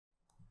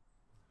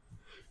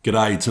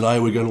G'day, today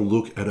we're going to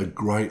look at a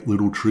great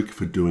little trick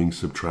for doing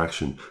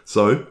subtraction.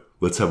 So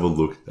let's have a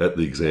look at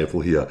the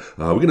example here.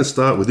 We're going to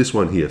start with this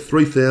one here,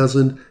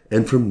 3,000,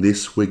 and from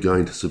this we're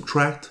going to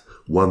subtract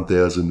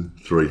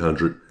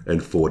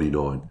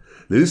 1,349. Now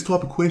this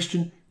type of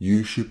question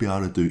you should be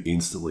able to do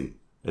instantly.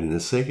 And in a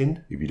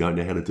second, if you don't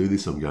know how to do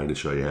this, I'm going to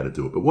show you how to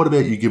do it. But what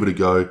about you give it a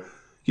go?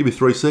 Give it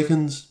 3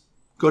 seconds.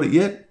 Got it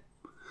yet?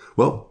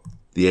 Well,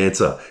 the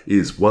answer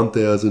is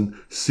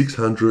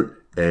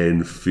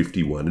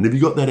 1,651. And if you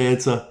got that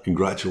answer,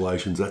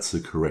 congratulations, that's the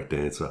correct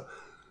answer.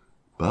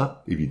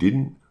 But if you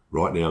didn't,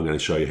 right now I'm going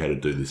to show you how to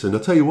do this. And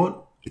I'll tell you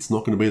what, it's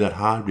not going to be that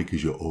hard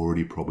because you're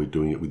already probably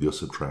doing it with your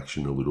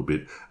subtraction a little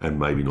bit and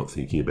maybe not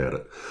thinking about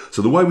it.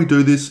 So the way we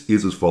do this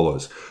is as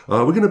follows.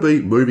 We're going to be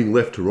moving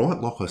left to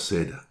right, like I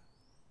said.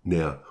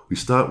 Now, we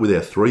start with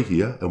our 3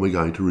 here and we're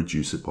going to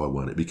reduce it by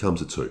 1. It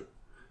becomes a 2.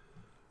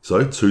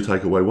 So 2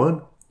 take away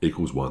 1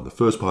 equals 1, the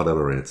first part of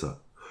our answer.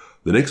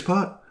 The next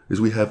part is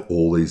we have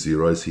all these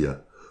zeros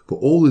here. For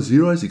all the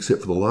zeros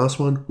except for the last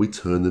one, we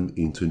turn them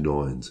into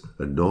 9s.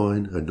 A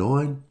 9, a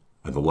 9,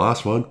 and the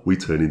last one we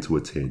turn into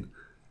a 10.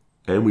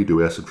 And we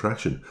do our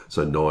subtraction.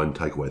 So 9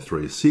 take away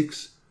 3 is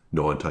 6,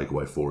 9 take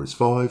away 4 is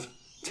 5,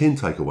 10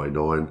 take away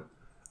 9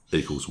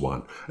 equals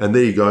 1. And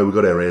there you go, we've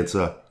got our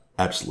answer.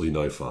 Absolutely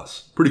no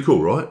fuss. Pretty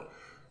cool, right?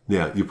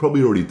 Now, you're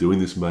probably already doing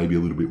this maybe a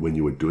little bit when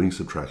you were doing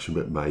subtraction,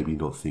 but maybe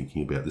not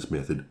thinking about this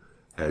method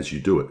as you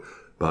do it.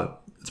 But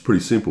it's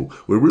pretty simple.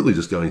 We're really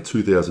just going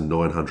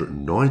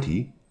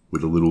 2,990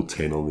 with a little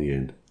 10 on the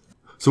end.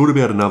 So what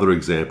about another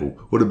example?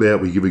 What about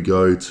we give a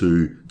go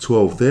to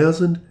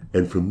 12,000,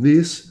 and from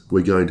this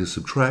we're going to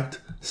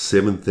subtract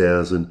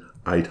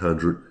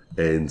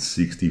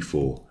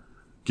 7,864.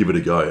 Give it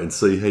a go and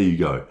see how you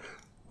go.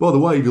 By the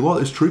way, if you like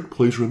this trick,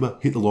 please remember,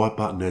 hit the like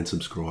button and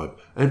subscribe.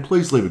 And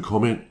please leave a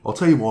comment. I'll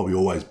tell you why we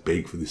always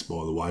beg for this,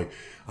 by the way.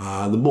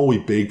 The more we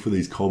beg for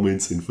these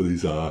comments and for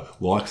these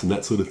likes and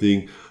that sort of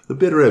thing, the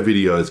better our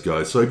videos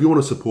go. So if you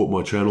want to support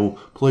my channel,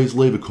 please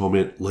leave a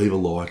comment, leave a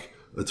like.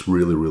 It's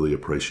really, really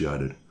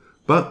appreciated.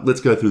 But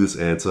let's go through this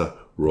answer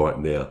right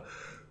now.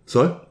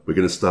 So we're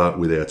going to start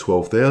with our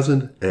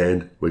 12,000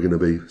 and we're going to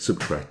be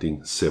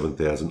subtracting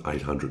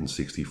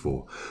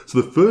 7,864. So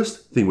the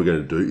first thing we're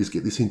going to do is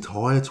get this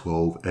entire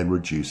 12 and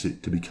reduce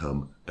it to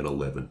become an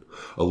 11.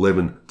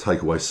 11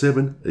 take away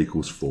 7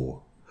 equals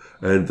 4.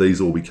 And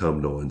these all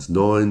become 9s.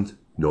 9,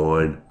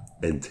 9,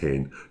 and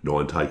 10.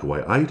 9 take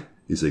away 8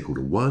 is equal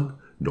to 1.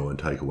 9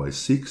 take away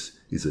 6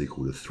 is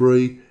equal to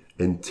 3.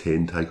 And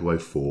 10 take away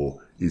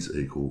 4 is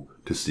equal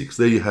to 6.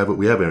 There you have it.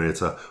 We have our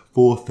answer,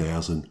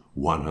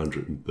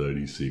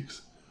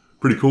 4,136.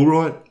 Pretty cool,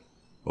 right?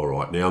 All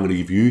right, now I'm going to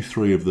give you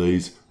 3 of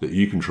these that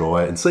you can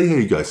try and see how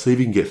you go. See if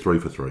you can get 3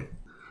 for 3.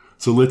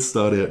 So let's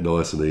start out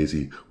nice and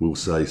easy. We'll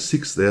say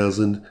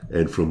 6,000,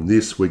 and from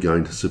this we're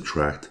going to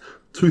subtract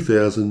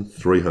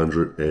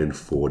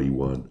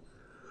 2,341.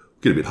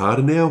 Get a bit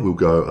harder now. We'll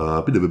go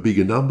a bit of a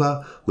bigger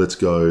number. Let's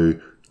go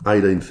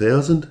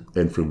 18,000,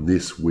 and from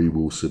this we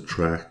will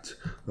subtract,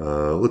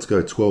 let's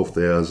go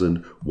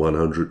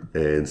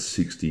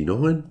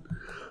 12,169.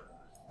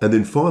 And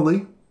then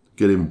finally,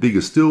 get even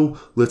bigger still,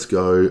 let's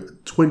go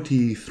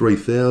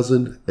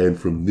 23,000, and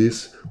from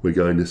this we're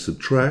going to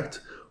subtract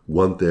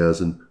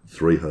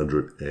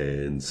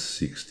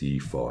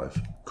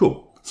 1,365.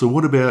 Cool. So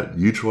what about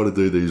you try to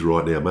do these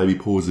right now? Maybe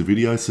pause the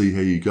video, see how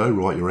you go,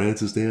 write your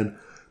answers down.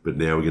 But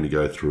now we're going to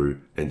go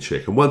through and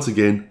check. And once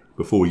again,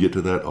 before we get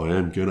to that, I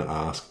am going to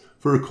ask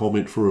for a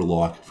comment, for a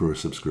like, for a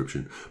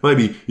subscription.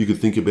 Maybe you could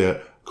think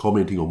about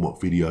commenting on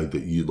what video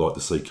that you'd like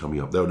to see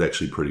coming up. That would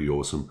actually be pretty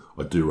awesome.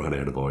 I do run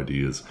out of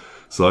ideas.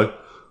 So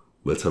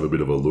let's have a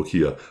bit of a look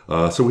here.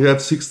 So we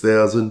have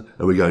 6,000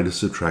 and we're going to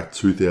subtract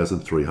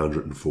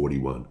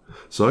 2,341.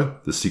 So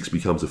the 6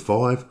 becomes a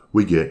 5.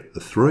 We get a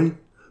 3.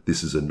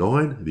 This is a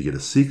 9. If you get a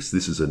 6,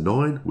 this is a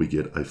 9. We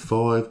get a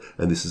 5.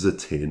 And this is a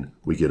 10.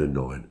 We get a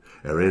 9.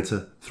 Our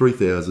answer,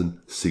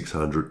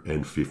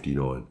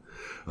 3,659.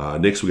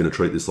 Next, we're going to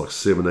treat this like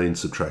 17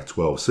 subtract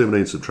 12.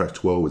 17 subtract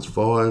 12 is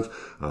 5.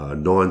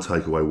 9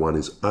 take away 1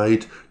 is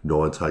 8.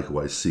 9 take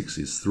away 6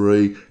 is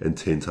 3. And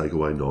 10 take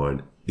away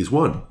 9 is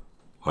 1.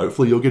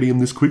 Hopefully you're getting them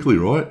this quickly,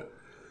 right?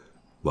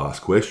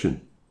 Last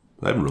question.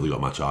 They haven't really got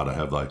much harder,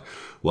 have they?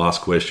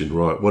 Last question,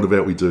 right? What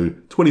about we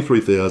do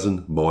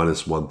 23,000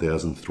 minus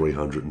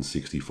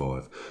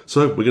 1,365?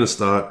 So we're going to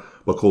start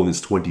by calling this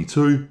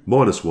 22.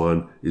 Minus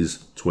 1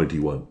 is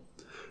 21.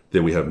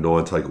 Then we have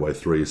 9 take away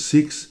 3 is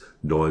 6.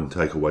 9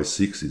 take away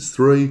 6 is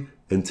 3.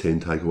 And 10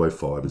 take away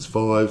 5 is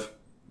 5.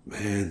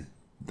 Man,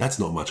 that's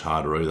not much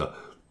harder either.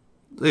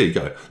 There you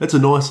go. That's a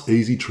nice,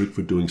 easy trick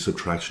for doing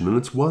subtraction. And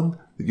it's one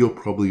that you're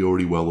probably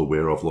already well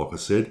aware of, like I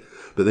said.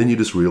 But then you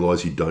just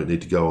realize you don't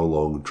need to go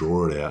along,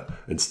 draw it out,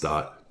 and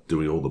start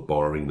doing all the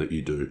borrowing that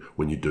you do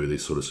when you do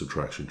these sort of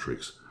subtraction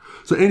tricks.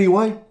 So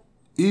anyway,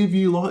 if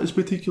you like this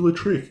particular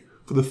trick,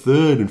 for the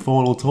third and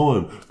final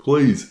time,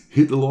 please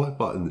hit the like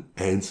button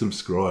and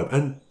subscribe.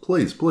 And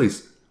please,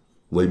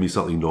 Leave me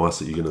something nice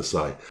that you're going to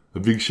say. A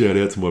big shout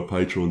out to my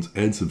patrons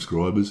and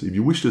subscribers. If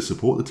you wish to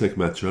support the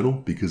TechMath channel,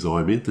 because I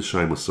am into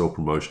shameless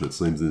self-promotion it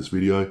seems in this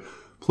video,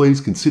 please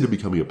consider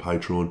becoming a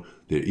patron.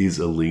 There is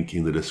a link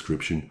in the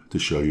description to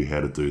show you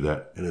how to do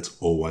that, and it's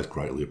always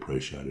greatly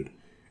appreciated.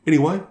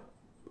 Anyway,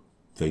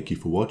 thank you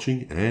for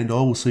watching, and I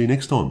will see you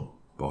next time.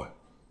 Bye.